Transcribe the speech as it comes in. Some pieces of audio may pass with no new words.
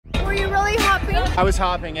I was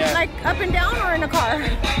hopping, yeah. Like up and down or in a car?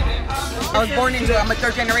 I was born into it. I'm a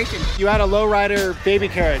third generation. You had a lowrider baby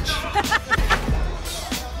carriage.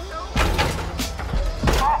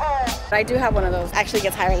 I do have one of those. Actually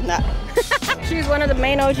gets higher than that. She's one of the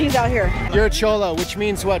main OGs out here. You're a cholo, which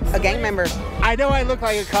means what? A gang member. I know I look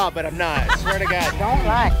like a cop, but I'm not. I swear to God. Don't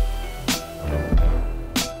lie.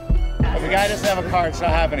 If a guy doesn't have a car, it's not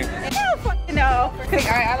happening. No.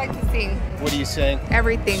 I like to sing. What are you saying?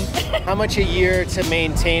 Everything. How much a year to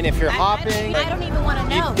maintain if you're hopping? I don't even want to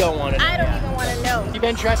know. You don't want to know. I don't even want to know. You've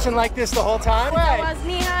been dressing like this the whole time? I was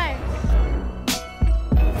knee high.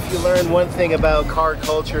 If you learn one thing about car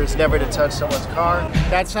culture, is never to touch someone's car.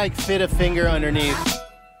 That's like fit a finger underneath.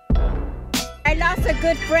 I lost a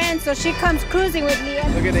good friend, so she comes cruising with me.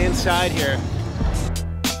 Look at the inside here.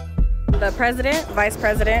 The president, vice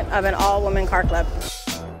president of an all-woman car club.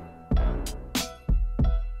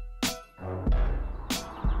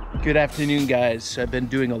 Good afternoon, guys. I've been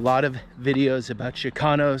doing a lot of videos about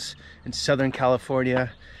Chicanos in Southern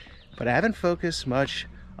California, but I haven't focused much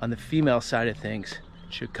on the female side of things,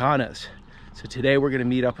 Chicanas. So today we're gonna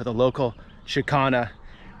meet up with a local Chicana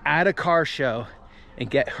at a car show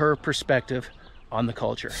and get her perspective on the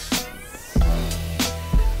culture.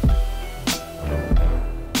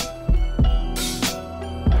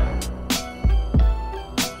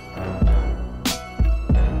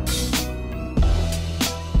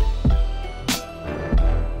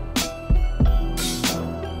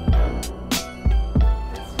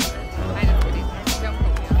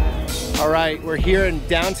 All right, we're here in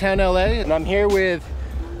downtown LA, and I'm here with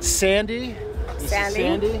Sandy.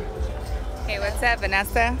 Sandy. Hey, what's up,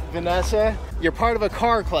 Vanessa? Vanessa, you're part of a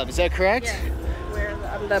car club, is that correct? Yes.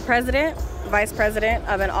 I'm the president, vice president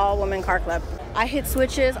of an all-woman car club. I hit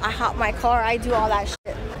switches, I hop my car, I do all that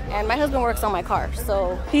shit. And my husband works on my car,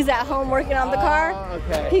 so he's at home working on the car.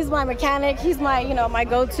 Okay. He's my mechanic, he's my, my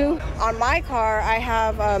go-to. On my car, I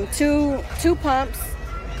have two pumps,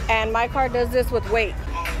 and my car does this with weight.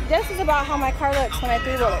 This is about how my car looks when I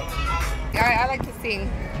three-wheel it. I like to sing.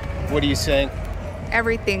 What are you saying?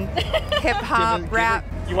 Everything. Hip hop, rap.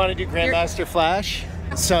 You want to do Grandmaster Flash?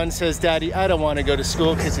 Son says, Daddy, I don't want to go to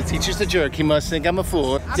school because the teacher's a jerk. He must think I'm a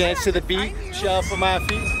fool. Dance to the beat, shuffle my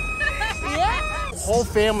feet. Yeah. Whole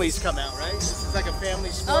families come out, right? This is like a family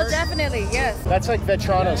sport. Oh, definitely, yes. That's like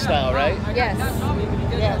Vetrano style, right? Yes.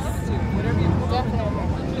 Yes.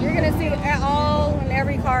 Definitely. You're gonna see it all in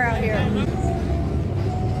every car out here.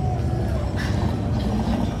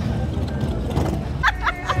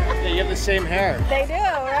 You have the same hair. They do,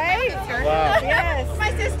 right? Wow. Yes.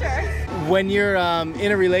 My sister. When you're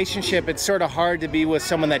in a relationship, it's sort of hard to be with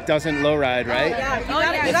someone that doesn't lowride, right? Yeah,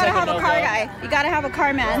 you gotta have a car guy. You gotta have a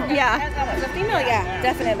car man. Yeah. The female, yeah,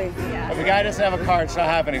 definitely. If a guy doesn't have a car, it's not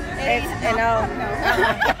happening. No.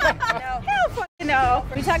 Hell fucking no.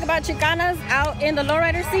 We talk about Chicanas out in the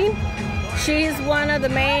lowrider scene. She's one of the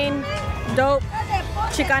main dope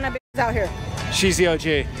Chicana bitches out here. She's the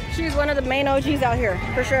OG. She's one of the main OGs out here,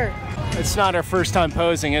 for sure. It's not her first time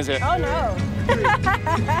posing, is it? Oh, no.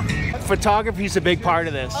 Photography's a big part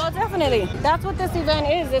of this. Oh, definitely. That's what this event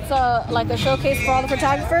is. It's like a showcase for all the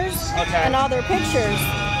photographers and all their pictures.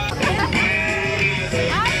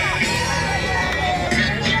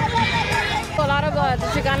 A lot of the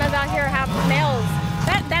Chicanas out here have nails.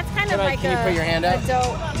 That's kind of like can you put your hand out?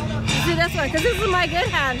 See this one, because this is my good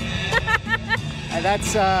hand. And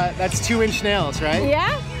that's 2-inch nails, right?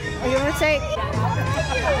 Yeah? You want to take?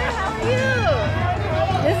 How are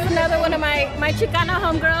you? This is another one of my Chicana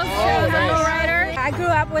homegirls. She was a lowrider. I grew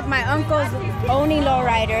up with my uncles owning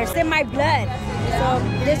lowriders. It's in my blood. So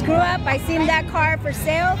just grew up. I seen that car for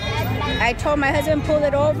sale. I told my husband pull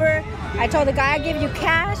it over. I told the guy, I'll give you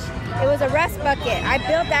cash. It was a rust bucket. I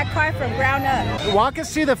built that car from ground up. Walk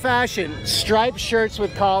us through the fashion. Striped shirts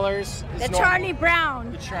with collars. The Charlie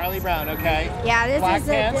Brown. The Charlie Brown, okay. Yeah, this black is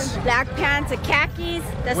pants. The black pants, the khakis,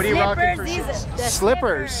 the what are you rocking for slippers. the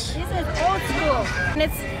slippers. These are old school. And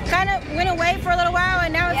it's kind of went away for a little while,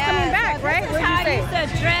 and now it's coming back, right? This is how I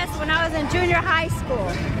used to dress when I was in junior high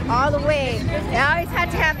school, all the way. And I always had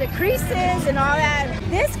to have the creases and all that.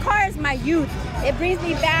 This car is my youth. It brings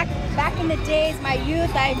me back in the days, my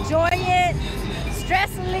youth. I enjoy it. Stress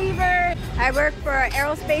reliever. I work for an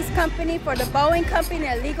aerospace company, for the Boeing company,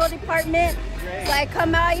 the legal department. So I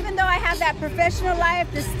come out, even though I have that professional life,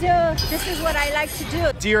 this is what I like to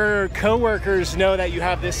do. Do your coworkers know that you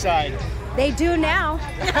have this side? They do now.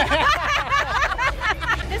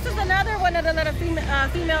 This is another one of the little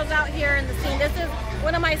females out here in the scene. This is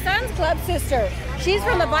one of my son's club sisters. She's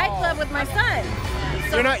from the bike club with my son.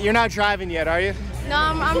 So You're not driving yet, are you? No,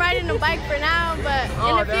 I'm riding a bike for now, but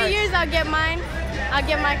in a few years I'll get mine. I'll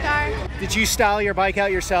get my car. Did you style your bike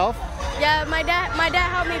out yourself? Yeah, my dad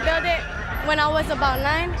helped me build it when I was about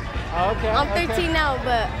 9. Okay. I'm 13 now,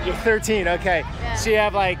 but... You're 13, okay. Yeah. So you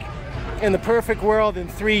have like, in the perfect world, in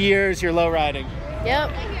 3 years, you're low riding.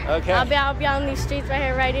 Yep. Okay. I'll be on these streets right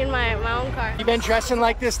here riding my own car. You been dressing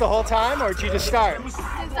like this the whole time, or did you just start? Since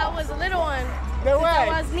I was a little one. No Since way.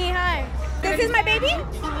 I was knee-high. This is my baby?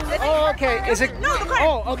 Oh, okay. Is it? No, the car.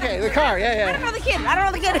 Oh, okay. The car. Yeah, I don't yeah. know the kid. I don't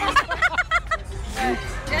know the kid.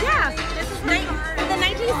 Yeah. This is the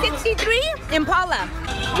 1963 Impala.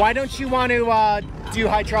 Why don't you want to do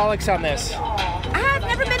hydraulics on this? I have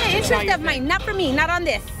never been an interest of mine. Not for me. Not on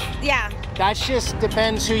this. Yeah. That just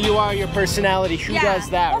depends who you are, your personality. Who does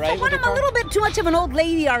that, well, right? For one, I'm a little bit too much of an old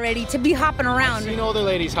lady already to be hopping around. I've seen older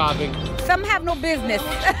ladies hopping. Some have no business.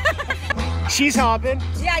 She's hopping.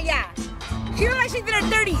 Yeah. She looks like she's in her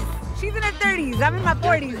 30s. She's in her 30s. I'm in my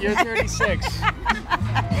 40s. You're 36.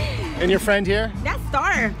 And your friend here? That's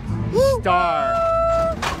Star. Star.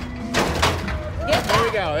 There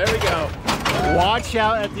we go. There we go. Watch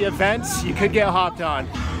out at the events. You could get hopped on.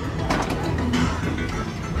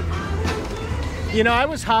 You know, I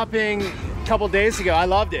was hopping a couple days ago. I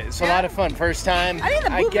loved it. It's a lot of fun. First time. I think the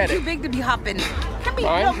boob is too it. big to be hopping. Can be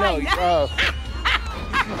Mine? no, No. mine.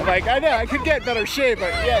 Like, I know, I could get better shape,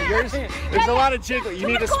 but yeah, yours, there's a lot of jiggle. You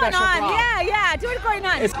need a special prop. Yeah, too much going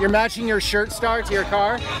on. You're matching your shirt star to your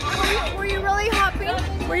car? Were you really hopping?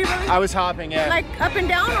 I was hopping, yeah. Like up and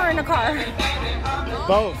down or in a car?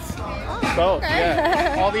 Both. Both,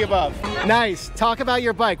 yeah. All the above. Nice. Talk about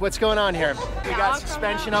your bike. What's going on here? We got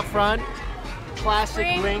suspension up front, plastic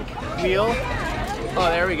link wheel. Oh,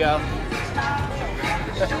 there we go.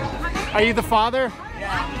 Are you the father?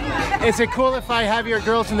 Is it cool if I have your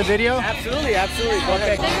girls in the video? Absolutely.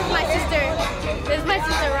 Okay. This is my sister. This is my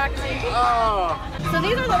sister Roxy. Oh. So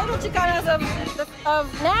these are the little Chicanas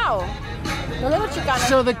of now. The little Chicanas.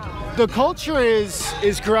 So the culture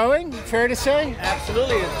is growing, fair to say?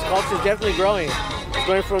 Absolutely. The culture is definitely growing. It's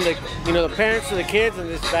going from the the parents to the kids and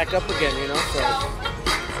it's back up again, So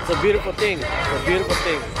it's a beautiful thing. It's a beautiful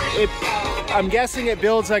thing. I'm guessing it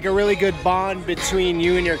builds like a really good bond between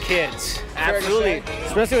you and your kids. Absolutely.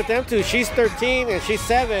 Especially with them two. She's 13 and she's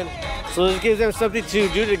 7. So this gives them something to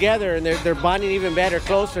do together and they're bonding even better,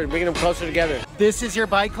 closer, bringing them closer together. This is your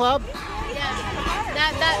bike club?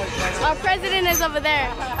 Our president is over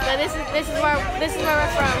there. So this is where we're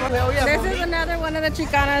from. This is another one of the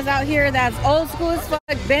Chicanas out here that's old school as fuck.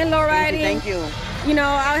 Been low riding. Thank you. You know,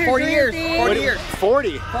 out here 40 doing years. things. 40 years.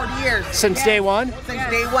 40? 40 years. Since day one?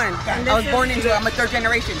 Since day one. I was born into it. I'm a third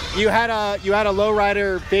generation. You had a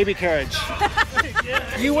lowrider baby carriage.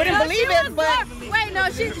 You wouldn't believe she it, was but... Wait, no,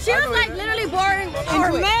 she was like literally born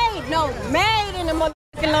or made in a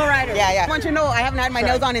motherfucking lowrider. Yeah. I want you to know I haven't had my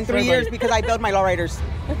nails on in 3 years because I build my lowriders.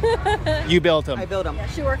 You built them. I build them.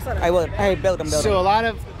 She works on it. I build them. So a lot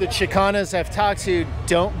of the Chicanas I've talked to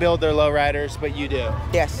don't build their lowriders, but you do.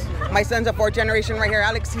 Yes. My son's a 4th generation right here.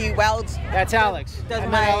 Alex, he welds. That's Alex. Does I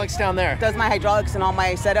met my- Alex down there. Does my hydraulics and all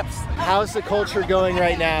my setups. How's the culture going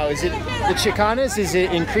right now? Is it the Chicanas? Is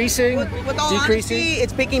it increasing? With all decreasing? honesty,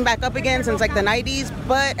 it's picking back up again since like the 90s.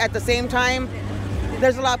 But at the same time,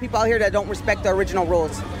 there's a lot of people out here that don't respect the original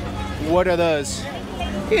rules. What are those?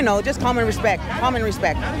 Just common respect.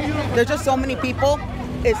 There's just so many people,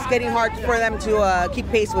 it's getting hard for them to keep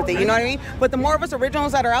pace with it, you know what I mean? But the more of us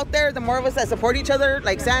originals that are out there, the more of us that support each other,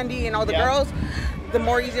 like Sandy and all the girls, the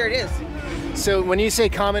more easier it is. So when you say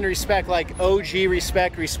common respect, like OG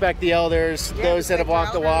respect the elders, those that have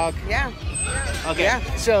walked the walk? Yeah. Okay. Yeah.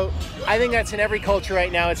 So I think that's in every culture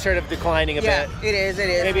right now. It's sort of declining a bit. It is.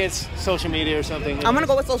 Maybe it's social media or something. I'm going to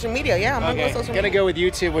go with social media, I'm going to go with social Gonna media. go with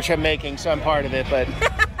YouTube, which I'm making, so I'm part of it, but...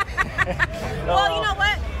 Well, you know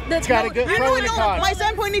what? It's got a good pro and a con. My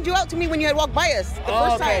son pointed you out to me when you had walked by us the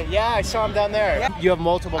first time. Yeah, I saw him down there. Yeah. You have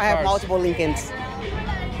multiple I cars. have multiple Lincolns.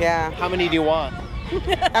 Yeah. How many do you want?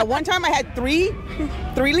 At one time I had three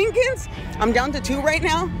Lincolns. I'm down to 2 right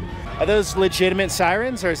now. Are those legitimate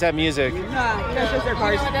sirens, or is that music? That's just their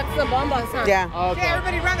cars. That's the bomba sound. Yeah. Okay.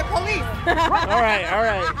 Everybody run the police. All right.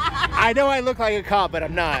 I know I look like a cop, but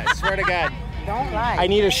I'm not. I swear to God. Don't lie. I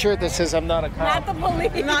need a shirt that says I'm not a cop. Not the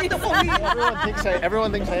police. Not the police.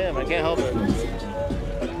 Everyone thinks I am. I can't help it.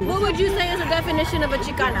 What would you say is the definition of a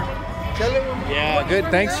Chicana? Yeah, good.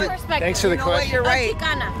 Thanks for the question. You're right. A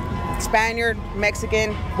Chicana. Spaniard,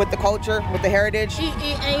 Mexican, with the culture, with the heritage.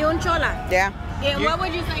 Y un chola. Yeah. Yeah, what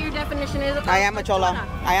would you say your definition is? I am a chola.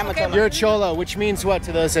 I am a chola. You're a cholo, which means what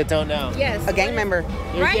to those that don't know? Yes. A gang member.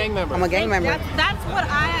 You're a gang member. I'm a gang member. That's what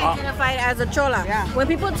I identified as a chola. Yeah. When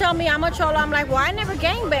people tell me I'm a chola, I'm like, well, I never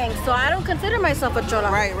gang banged, so I don't consider myself a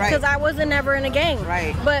chola. Right. Because I wasn't never in a gang.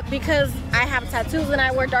 Right. But because I have tattoos and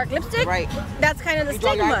I wear dark lipstick, Right. that's kind of the You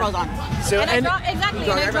draw stigma. your eyebrows on. So, And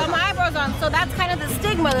I draw my eyebrows on. So that's kind of the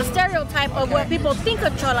stigma, the stereotype of what people think a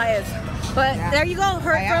chola is. But there you go,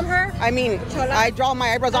 heard from her. I mean, Chola. I draw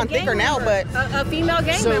my eyebrows on thicker now, but a female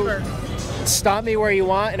gang member. stop me where you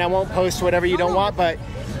want, and I won't post whatever you don't want, but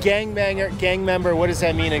gangbanger, gang member, what does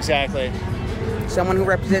that mean exactly? someone who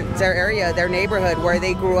represents their area, their neighborhood, where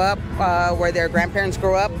they grew up, where their grandparents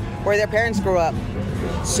grew up, where their parents grew up.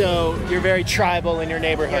 So you're very tribal in your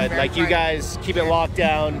neighborhood. Yeah, like you guys keep it locked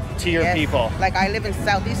down to your Yes. people. Like I live in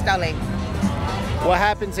Southeast LA. What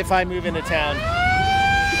happens if I move into town?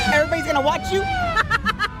 Everybody's gonna watch you.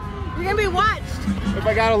 You're gonna be watched. If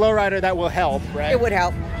I got a lowrider, that will help, right? It would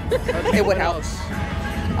help. It would help.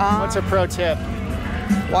 What's a pro tip?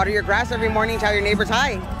 Water your grass every morning. Tell your neighbors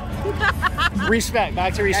hi. Respect.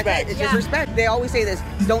 Back to That's respect. it. It's just respect. They always say this.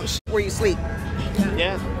 Don't shit where you sleep.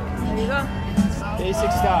 Yeah. There you go.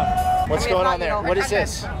 Basic stuff. What's going on there? What is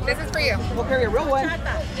this? This is for you. We'll carry a real one.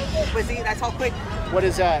 But see, that's how quick. What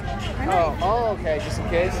is that? Oh, okay. Just in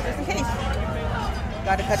case. Just in case.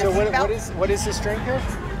 Gotta cut So his seatbelt. what is this drink here?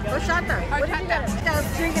 Horchata. What did you get? I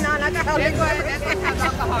was drinking on alcohol. That's what has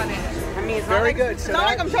alcohol in it. I mean, it's Very not good. Like, So it's not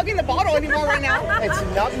like I'm chugging the bottle anymore right now. It's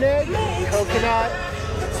nutmeg, coconut,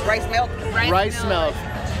 Rice milk. rice milk,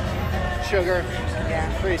 sugar.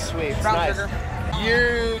 Yeah. Pretty sweet. It's Brown nice. sugar.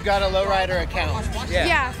 You got a lowrider account.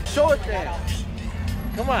 Yeah. Show it then.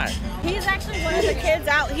 Come on. He's actually one of the kids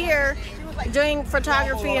out here doing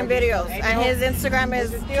photography and videos, and his Instagram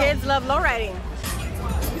is Kids Love Lowriding.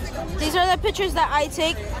 These are the pictures that I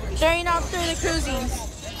take during after the cruisings.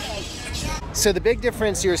 So the big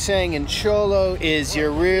difference you're saying in Cholo is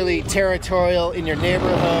you're really territorial in your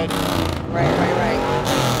neighborhood. Right.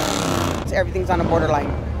 So everything's on a borderline.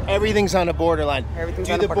 Everything's on a borderline. Everything's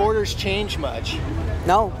Do on a the borderline. borders change much?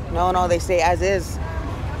 No. They stay as is.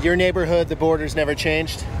 Your neighborhood, the borders never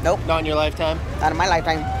changed? Nope. Not in your lifetime? Not in my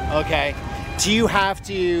lifetime. Okay. Do you have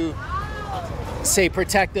to, say,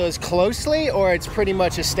 protect those closely, or it's pretty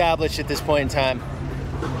much established at this point in time?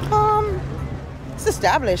 It's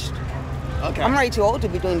established. Okay. I'm already too old to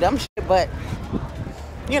be doing dumb shit, but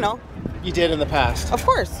you know, You did in the past. of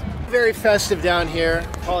course. Very festive down here.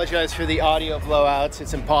 Apologize for the audio blowouts.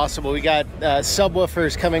 It's impossible. We got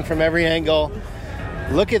subwoofers coming from every angle.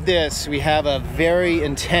 Look at this. We have a very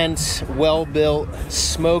intense, well-built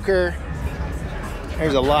smoker.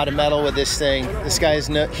 There's a lot of metal with this thing. This guy's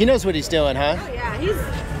he knows what he's doing, huh? Oh yeah,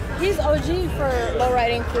 he's OG for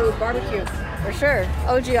lowriding crew barbecue for sure.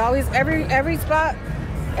 OG always every spot,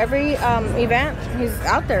 every event, he's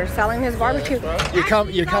out there selling his barbecue. You're He's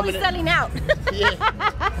coming. always selling out. Yeah,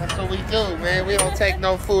 that's what we do, man. We don't take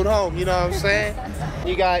no food home, you know what I'm saying?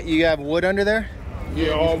 You have wood under there?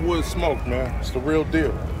 Yeah, all wood smoke, man. It's the real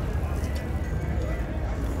deal.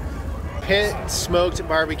 Pit smoked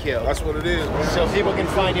barbecue. That's what it is, man. So people can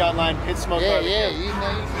find you online. Pit smoked Yeah, barbecue. yeah, you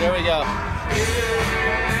know. There we go.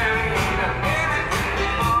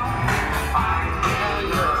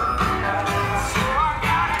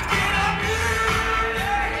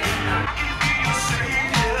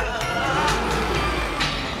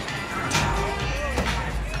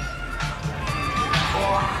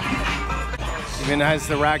 Even has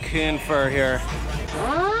the raccoon fur here.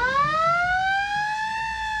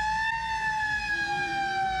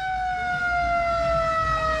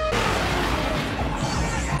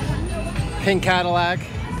 Pink Cadillac,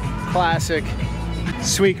 classic,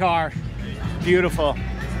 sweet car, beautiful.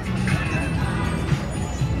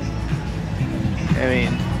 I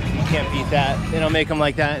mean, you can't beat that. They don't make them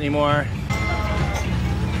like that anymore.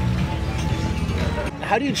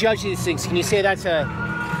 How do you judge these things? Can you say that's a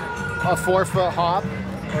 4-foot hop,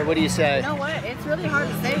 or what do you say? You know what? It's really hard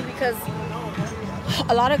to say because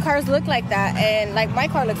a lot of cars look like that, and like my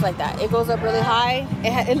car looks like that. It goes up really high.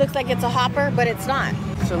 It looks like it's a hopper, but it's not.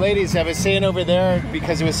 So ladies, I was saying over there,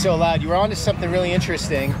 because it was so loud, you were onto something really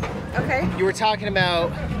interesting. Okay. You were talking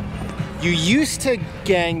about you used to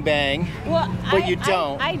gang bang, Well, but you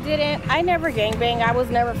don't. I didn't. I never gang bang. I was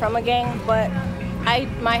never from a gang, but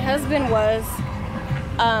my husband was.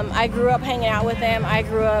 I grew up hanging out with him. I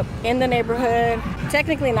grew up in the neighborhood.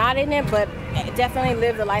 Technically not in it, but definitely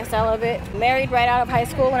lived the lifestyle of it. Married right out of high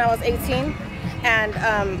school when I was 18. And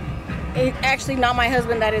actually not my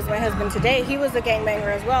husband, that is my husband today. He was a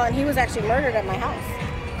gangbanger as well, and he was actually murdered at my house.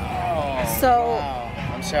 Oh, So wow.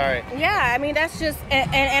 I'm I'm sorry. Yeah, I mean, that's just,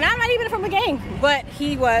 and I'm not even from a gang, but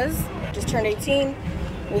he was. Just turned 18.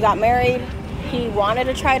 We got married. He wanted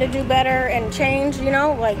to try to do better and change, you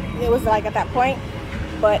know, like it was like at that point,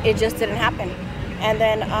 but it just didn't happen. And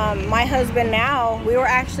then my husband now, we were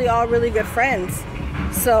actually all really good friends.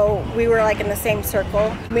 So we were like in the same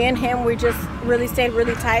circle. Me and him, we just really stayed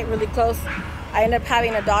really tight, really close. I ended up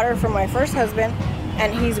having a daughter from my first husband,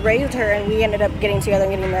 and he's raised her, and we ended up getting together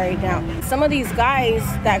and getting married now. Some of these guys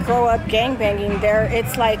that grow up gangbanging,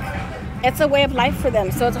 it's like, it's a way of life for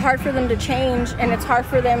them. So it's hard for them to change, and it's hard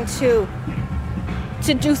for them to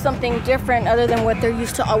do something different other than what they're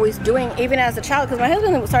used to always doing, even as a child. Because my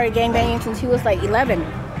husband started gangbanging since he was like 11,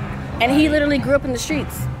 and he literally grew up in the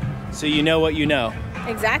streets. So you know what you know.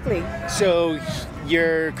 Exactly. So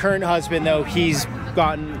your current husband, though, he's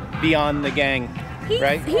gotten beyond the gang,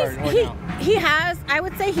 right? He has, I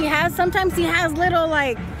would say he has. Sometimes he has little,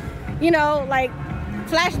 like, you know, like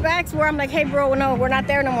flashbacks where I'm like, hey bro, no, we're not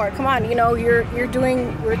there no more. Come on, you know, you're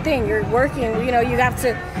doing your thing, you're working, you know, you have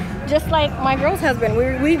to, just like my girl's husband,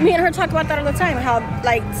 me and her talk about that all the time, how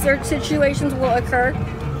like certain situations will occur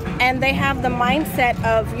and they have the mindset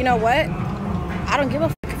of, you know what, I don't give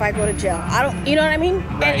a if I go to jail. I don't, you know what I mean?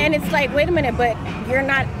 Right. And it's like, wait a minute, but you're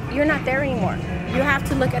not there anymore. You have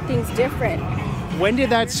to look at things different. When did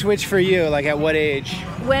that switch for you? Like at what age?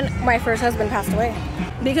 When my first husband passed away.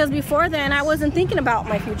 Because before then, I wasn't thinking about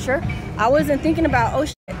my future. I wasn't thinking about, oh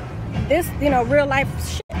shit, this, you know, real life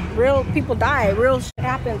shit. Real people die. Real shit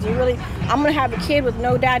happens. I'm gonna have a kid with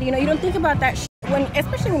no dad. You know, you don't think about that shit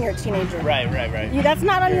especially when you're a teenager. Right. That's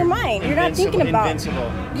not on your mind. You're not thinking about.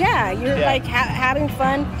 Invincible. Yeah, you're like having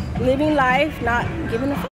fun, living life, not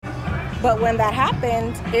giving a fuck. But when that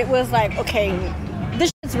happened, it was like, okay,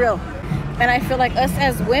 this shit's real. And I feel like us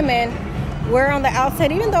as women, we're on the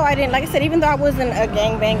outside, even though even though I wasn't a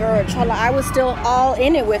gangbanger or a chola, I was still all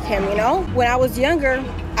in it with him, you know? When I was younger,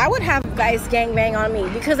 I would have guys gangbang on me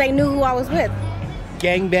because I knew who I was with.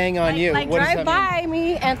 Gangbang on you? Like what drive by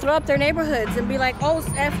me and throw up their neighborhoods and be like, oh,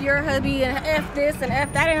 F your hubby and F this and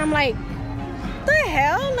F that. And I'm like, the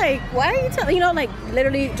hell? Like, why are you telling, you know, like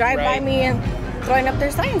literally drive by me and throwing up their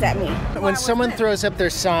signs at me. When someone throws up their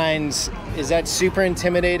signs, is that super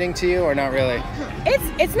intimidating to you or not really?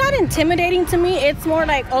 It's not intimidating to me. It's more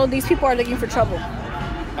like, oh, these people are looking for trouble.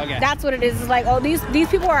 Okay. That's what it is. It's like, oh, these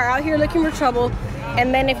people are out here looking for trouble.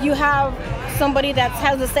 And then if you have somebody that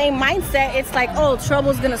has the same mindset, it's like, oh,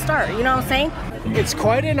 trouble's gonna start. You know what I'm saying? It's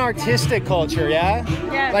quite an artistic culture, yeah?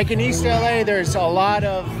 Yes. Like in East LA, there's a lot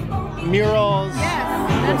of murals,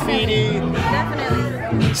 graffiti,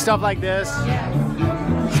 Definitely. stuff like this.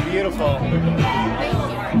 It's beautiful.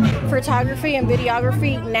 Photography and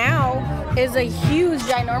videography now is a huge,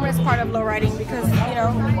 ginormous part of lowriding because, you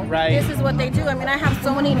know, this is what they do. I mean, I have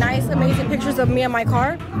so many nice, amazing pictures of me and my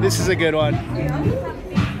car. This is a good one.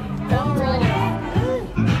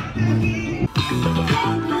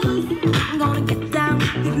 I'm gonna get down.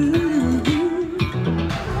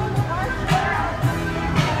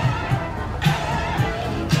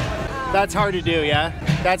 That's hard to do, yeah?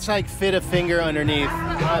 That's like fit a finger underneath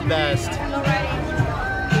at best.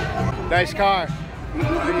 Nice car. Good,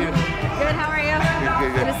 how are you?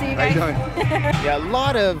 Good to see you guys. How you doing? Yeah, a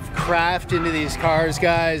lot of craft into these cars,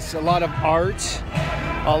 guys. A lot of art.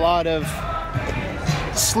 A lot of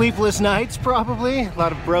sleepless nights, probably. A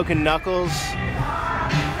lot of broken knuckles.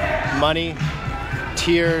 Money.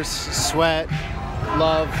 Tears. Sweat.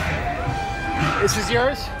 Love. This is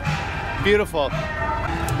yours? Beautiful.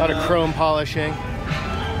 A lot of chrome polishing.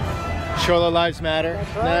 Chola Lives Matter.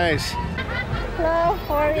 Nice. Hello,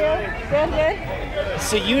 how are you? Good.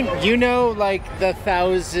 So you know like the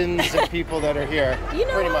thousands of people that are here, You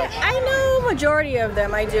know pretty what? much. I know majority of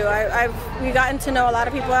them. I do. We've gotten to know a lot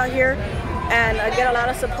of people out here, and I get a lot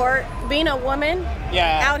of support. Being a woman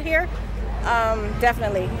out here,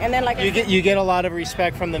 definitely. And then like you get a lot of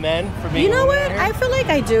respect from the men for being. You know a what? woman out I here? feel like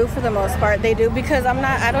I do for the most part. They do because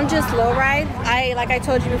I don't just low ride. Like I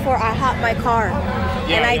told you before, I hop my car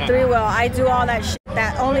and I three-wheel. I do all that shit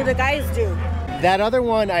that only the guys do. That other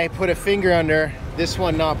one I put a finger under. This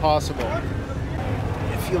one not possible.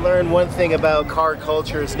 If you learn one thing about car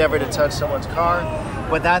culture, it's never to touch someone's car.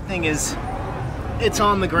 What that thing is, it's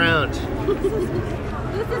on the ground.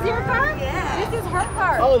 This is your car? Yeah. This is her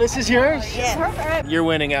car. Oh, this is yours? Yeah. You're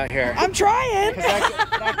winning out here. I'm trying.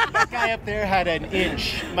 That guy up there had an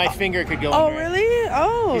inch. My finger could go Oh, under it. really?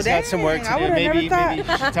 Oh, He's got some work to do. Maybe he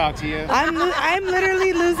should talk to you. I'm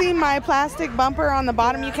literally losing my plastic bumper on the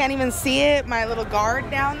bottom. You can't even see it. My little guard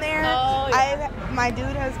down there. Oh, yeah. My dude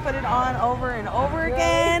has put it on over and over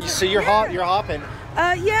again. So you're hopping.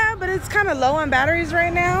 Yeah, but it's kind of low on batteries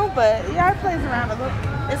right now. But yeah, I plays around a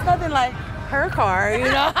little. It's nothing like her car, you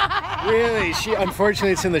know? Really?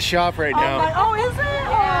 Unfortunately, it's in the shop right now. Like, oh, is it?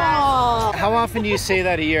 Oh. How often do you say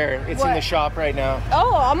that a year? It's in the shop right now.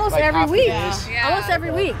 Oh, almost Like every half the week. days? Almost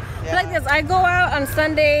every week. Like this, I go out on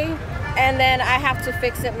Sunday, and then I have to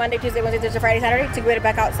fix it Monday, Tuesday, Wednesday, Thursday, Friday, Saturday to get it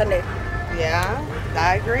back out Sunday. Yeah,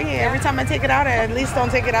 I agree. Every time I take it out, I at least don't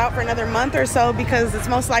take it out for another month or so because it's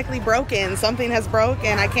most likely broken. Something has broke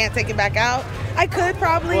and I can't take it back out. I could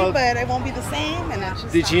probably, but it won't be the same. And it's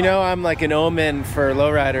just Did you know I'm like an omen for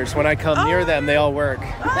lowriders? When I come near them, they all work.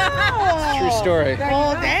 Oh, True story.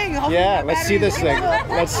 Well, dang. hopefully Yeah, my let's see this battery-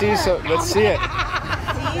 thing. Let's see it.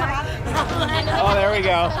 Oh, there we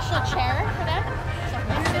go.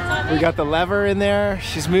 We got the lever in there.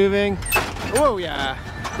 She's moving. Oh yeah,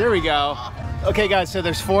 there we go. Okay guys, so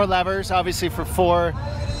there's 4 levers, obviously for 4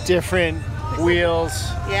 different wheels.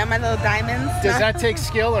 Yeah, my little diamonds. Does that take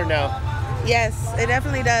skill or no? Yes, it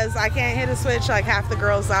definitely does. I can't hit a switch like half the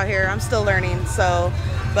girls out here. I'm still learning, so.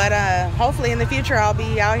 But hopefully in the future I'll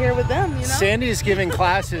be out here with them, you know? Sandy's giving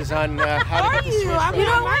classes on how to get the switch. I mean,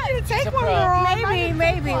 I want you to take one, girl.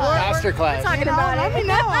 Maybe. Master class. Talking about Let me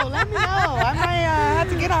know. I might have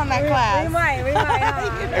to get on that class. We might.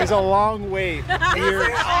 There's a long wait.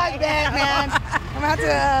 I bet, man. I'm gonna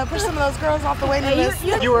have to push some of those girls off the waiting list.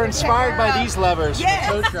 You were inspired by these levers. Yes,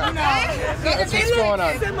 for tow truck. That's what's going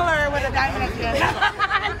on. Similar with a diamond at the end.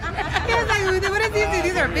 What is these?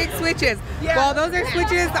 These are big switches. Well, those are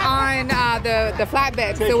switches on the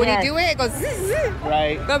flatbed. So when you do it, it goes zzz.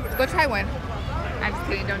 Right. Go try one. I'm just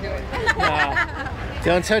kidding. Don't do it.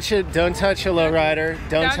 Don't touch it. Don't touch a lowrider.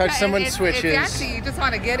 Don't touch someone's it's switches. It's actually, you just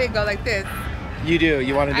want to get it and go like this. You do.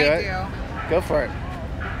 You want to do it? I Go for it. do.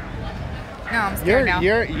 No, I'm scared now.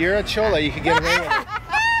 You're a chola. You can get away with it.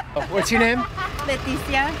 Oh, what's your name?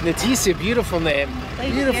 Leticia. Leticia. Beautiful name.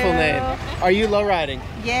 Beautiful you. name. Are you lowriding?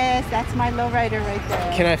 Yes, that's my lowrider right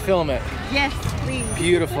there. Can I film it? Yes, please.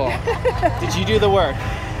 Beautiful. Did you do the work?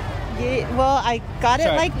 Yeah, well, I got it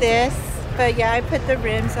Sorry. like this, but yeah, I put the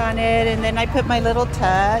rims on it, and then I put my little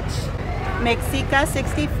touch, Mexica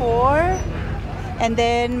 64, and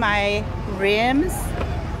then my rims.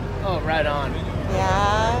 Oh, right on.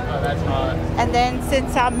 Yeah. Oh, that's hot. And then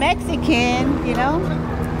since I'm Mexican, you know,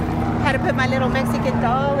 had to put my little Mexican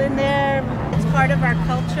doll in there. It's part of our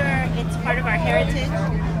culture. It's part of our heritage.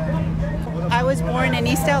 I was born in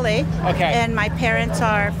East LA. Okay. And my parents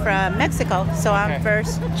are from Mexico, so I'm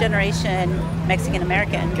first generation Mexican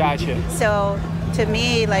American. Gotcha. So to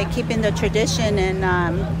me, like keeping the tradition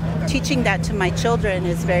and teaching that to my children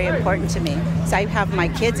is very important to me. So I have my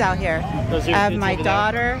kids out here. Those are I have kids my over there?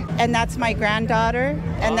 daughter, and that's my granddaughter,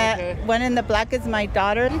 and okay. that one in the black is my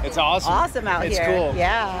daughter. It's awesome. Awesome out it's here. Cool.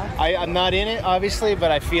 Yeah. I'm not in it, obviously,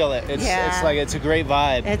 but I feel it. It's like it's a great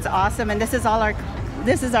vibe. It's awesome, and this is our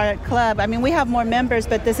club. I mean, we have more members,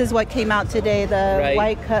 but this is what came out today: the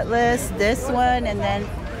white Cutlass, this one, and then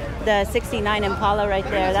the '69 Impala right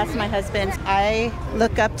there. That's my husband. I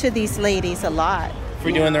look up to these ladies a lot.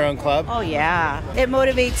 For doing their own club? Oh yeah, it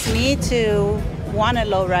motivates me to want to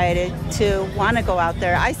lowride it, to want to go out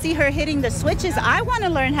there. I see her hitting the switches. I want to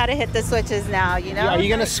learn how to hit the switches now. You know. Are you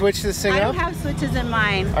gonna switch this thing I up? don't have switches in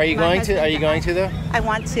mine. Are you going to? Are you going to though? I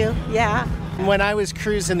want to. Yeah. When I was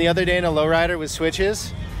cruising the other day in a lowrider with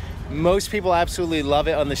switches, most people absolutely love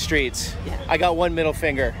it on the streets. Yeah. I got one middle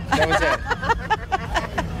finger. That was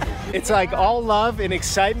it. It's like all love and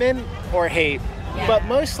excitement or hate. Yeah. But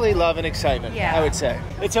mostly love and excitement, Yeah. I would say.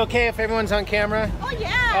 It's okay if everyone's on camera? Oh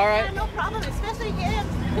yeah. All right. Yeah, no problem, especially him.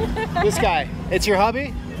 This guy. It's your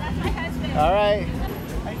hubby? That's my husband. All right.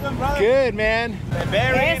 Good, man.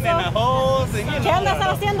 Burying in the holes and you ¿Qué know. andas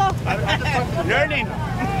haciendo? Learning.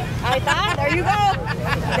 Ahí está. There you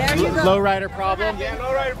go. There you go. Lowrider problem? Yeah,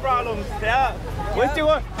 no right problems. Yeah. What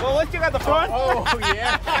you got the front? Oh,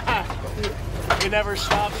 yeah. You never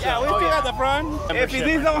stop. Yeah, we still got the front. If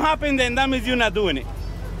this don't happen, then that means you're not doing it.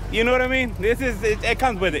 You know what I mean? It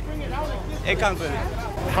comes with it. It comes with it.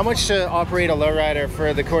 How much to operate a lowrider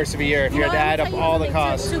for the course of a year if you had to add up all the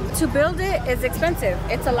costs? To build it is expensive.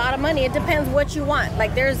 It's a lot of money. It depends what you want.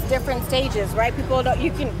 Like there's different stages, right? People don't.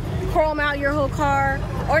 You can chrome out your whole car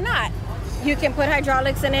or not. You can put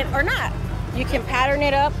hydraulics in it or not. You can pattern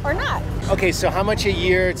it up or not. Okay, so how much a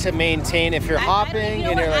year to maintain if you're hopping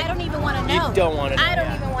and you're like, I don't even want to know. You don't want to know. I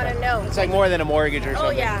don't even want to know. It's like more than a mortgage or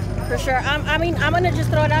something. Oh yeah, for sure. I mean, I'm gonna just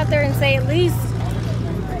throw it out there and say at least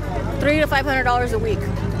 $300 to $500 a week.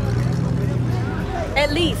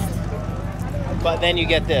 At least. But then you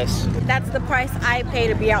get this. that's the price I pay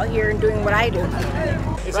to be out here and doing what I do.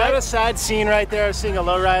 Is that a sad scene right there, seeing a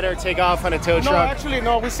lowrider take off on a tow truck? No, actually,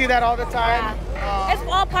 no. We see that all the time. Yeah. It's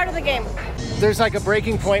all part of the game. There's like a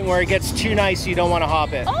breaking point where it gets too nice, you don't want to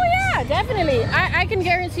hop it. Oh yeah, definitely. I can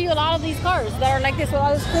guarantee you a lot of these cars that are like this with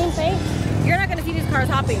all this clean paint, you're not gonna see these cars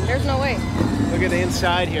hopping. There's no way. Look at the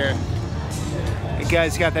inside here. The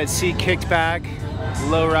guy's got that seat kicked back,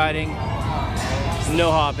 low riding,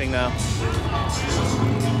 no hopping though.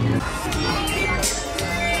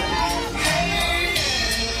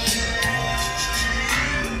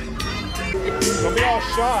 Don't be all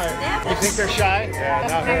shy. You think they're shy? Yeah,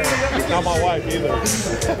 not her. Not my wife either.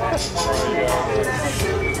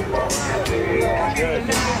 Good.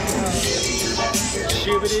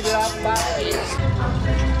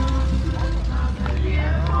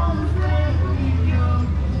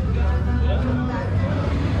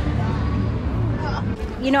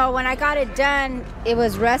 You know, when I got it done, it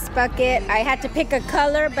was rust bucket. I had to pick a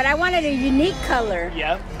color, but I wanted a unique color.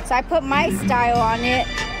 Yeah. So I put my style on it,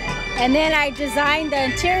 and then I designed the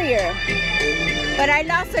interior. But I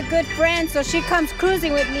lost a good friend, so she comes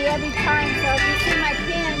cruising with me every time. So if you see my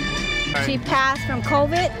pin, she passed from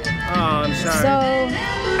COVID. Oh, I'm sorry. So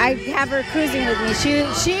I have her cruising with me.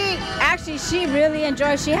 She really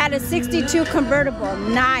enjoys. She had a 62 convertible.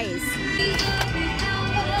 Nice.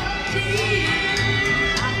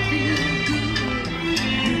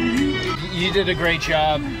 You did a great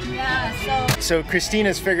job. Yeah, So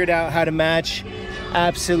Christina's figured out how to match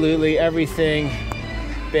absolutely everything.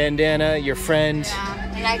 Bandana, your friend.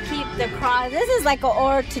 yeah. And I keep the cross. This is like an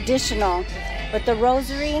old traditional with the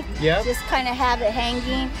rosary. Yeah. Just kind of have it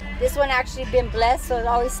hanging. This one actually been blessed, so it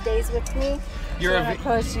always stays with me. You're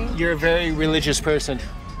a very religious person.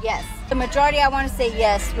 Yes. The majority, I want to say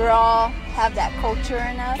yes. We all have that culture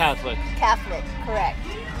in us. Catholic. Catholic, correct.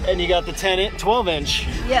 And you got the 12 inch.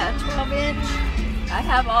 Yeah, 12 inch.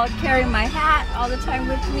 I carry my hat all the time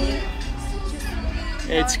with me.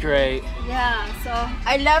 It's great. Yeah, so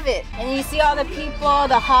I love it. And you see all the people,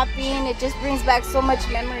 the hopping, it just brings back so much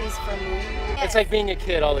memories for me. Yes. It's like being a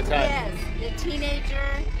kid all the time. Yes, the teenager,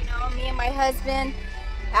 you know, me and my husband.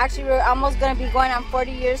 Actually, we're almost going to be going on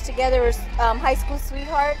 40 years together. We're high school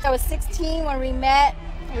sweethearts. I was 16 when we met.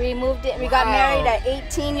 We moved in. We got married at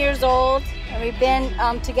 18 years old, and we've been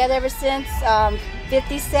together ever since.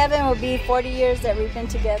 57 will be 40 years that we've been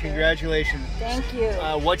together. Congratulations. Thank you.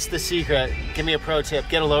 What's the secret? Give me a pro tip.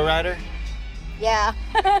 Get a lowrider. Yeah.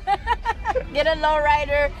 Get a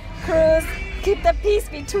lowrider, cruise, keep the peace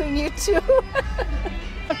between you two.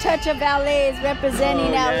 Touch of LA is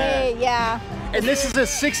representing LA, yeah. And this is a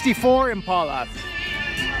 64 Impala.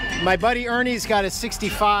 My buddy Ernie's got a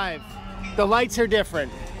 65. The lights are different.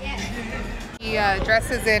 He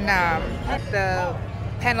dresses in the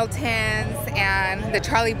Pendletons and the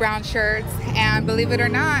Charlie Brown shirts, and believe it or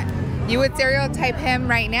not, you would stereotype him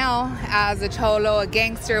right now as a cholo, a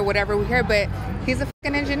gangster, whatever we hear, but he's a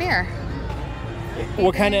fucking engineer.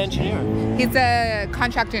 What kind of engineer? He's a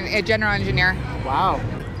contractor, a general engineer. Wow.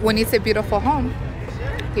 When you say beautiful home,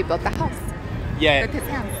 he built the house. Yeah. With his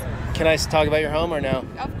hands. Can I talk about your home or no?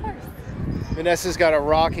 Of course. Vanessa's got a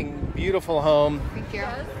rocking, beautiful home. Thank you.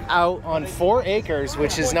 Out on 4 acres,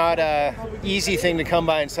 which is not a easy thing to come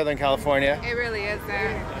by in Southern California. It really isn't.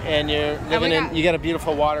 And you're living you got a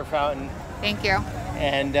beautiful water fountain. Thank you.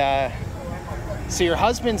 And so your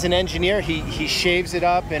husband's an engineer. He shaves it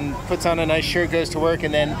up and puts on a nice shirt, goes to work,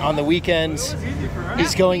 and then on the weekends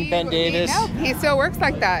he's going Ben Davis. No, he still works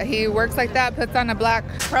like that. He works like that, puts on a black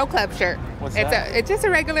Pro Club shirt. What's that? It's just a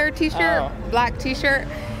regular t-shirt, black t-shirt.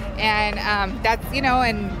 And that's, you know,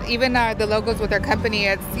 and even the logos with our company,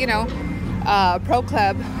 it's, you know, Pro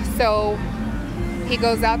Club. So he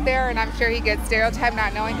goes out there, and I'm sure he gets stereotyped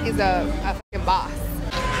not knowing he's a fucking boss.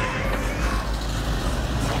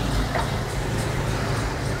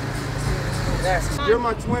 You're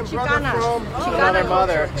my twin brother from Chicana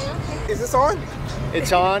mother. Is this on?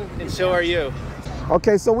 It's on, and so are you.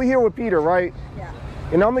 Okay, so we're here with Peter, right? Yeah.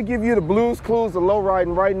 And I'm gonna give you the blues clues of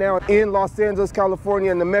lowriding right now in Los Angeles,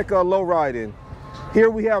 California, in the mecca of lowriding. Here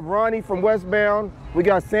we have Ronnie from Westbound. We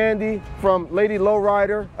got Sandy from Lady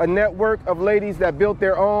Lowrider, a network of ladies that built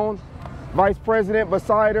their own. Vice President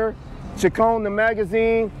beside her, Chicano the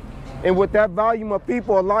magazine. And with that volume of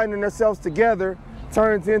people aligning themselves together,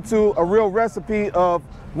 turns into a real recipe of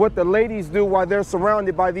what the ladies do while they're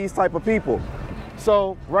surrounded by these type of people.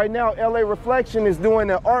 So right now, LA Reflection is doing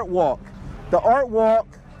an art walk. The art walk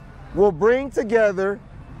will bring together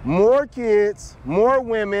more kids, more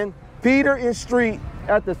women, Peter and Street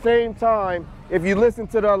at the same time if you listen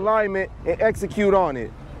to the alignment and execute on it.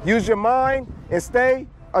 Use your mind and stay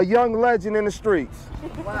a young legend in the streets.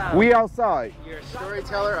 Wow. We outside. You're a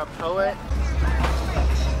storyteller, a poet.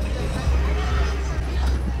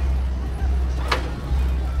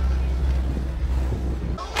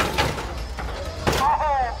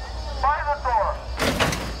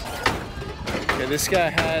 Okay, this guy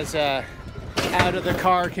has out of the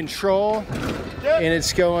car control, and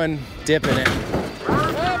it's going dipping it.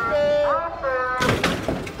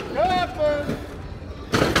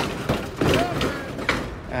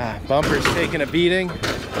 Bumper's taking a beating,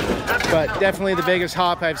 but definitely the biggest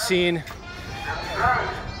hop I've seen.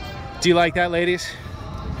 Do you like that, ladies?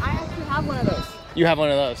 I actually have one of those. You have one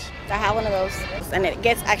of those. I have one of those, and it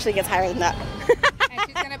actually gets higher than that. And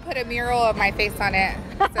she's gonna put a mural of my face on it,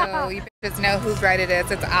 so you just know whose ride it is.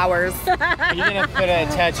 It's ours. Are you gonna put a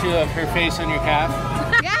tattoo of her face on your calf?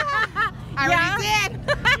 Yeah, I already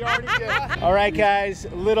did. You already did. All right, guys,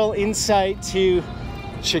 little insight to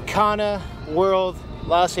Chicana World,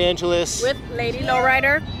 Los Angeles. With Lady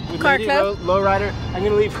Lowrider Car Club. Lowrider. I'm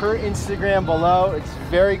gonna leave her Instagram below. It's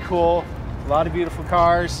very cool. A lot of beautiful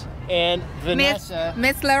cars. And Vanessa.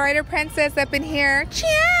 Miss Lowrider Princess up in here. Ciao.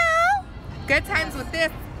 Good times with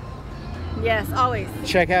this. Yes, always.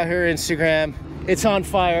 Check out her Instagram. It's on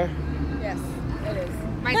fire. Yes, it is.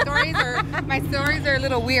 My stories are a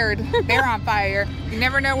little weird. They're on fire. You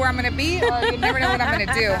never know where I'm gonna be, or you never know what I'm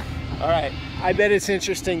gonna do. All right, I bet it's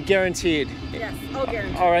interesting, guaranteed. Yes, oh,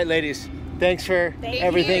 guaranteed. All right, ladies, thanks for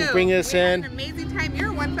everything. Bringing us in. Had an amazing time.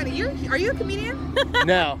 You're one funny. Are you a comedian?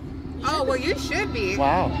 No. Oh, well, you should be.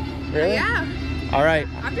 Wow, really? Yeah. All right,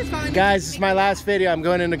 I'm just following. guys, this is my last video. I'm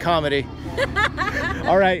going into comedy.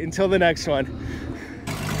 All right, until the next one.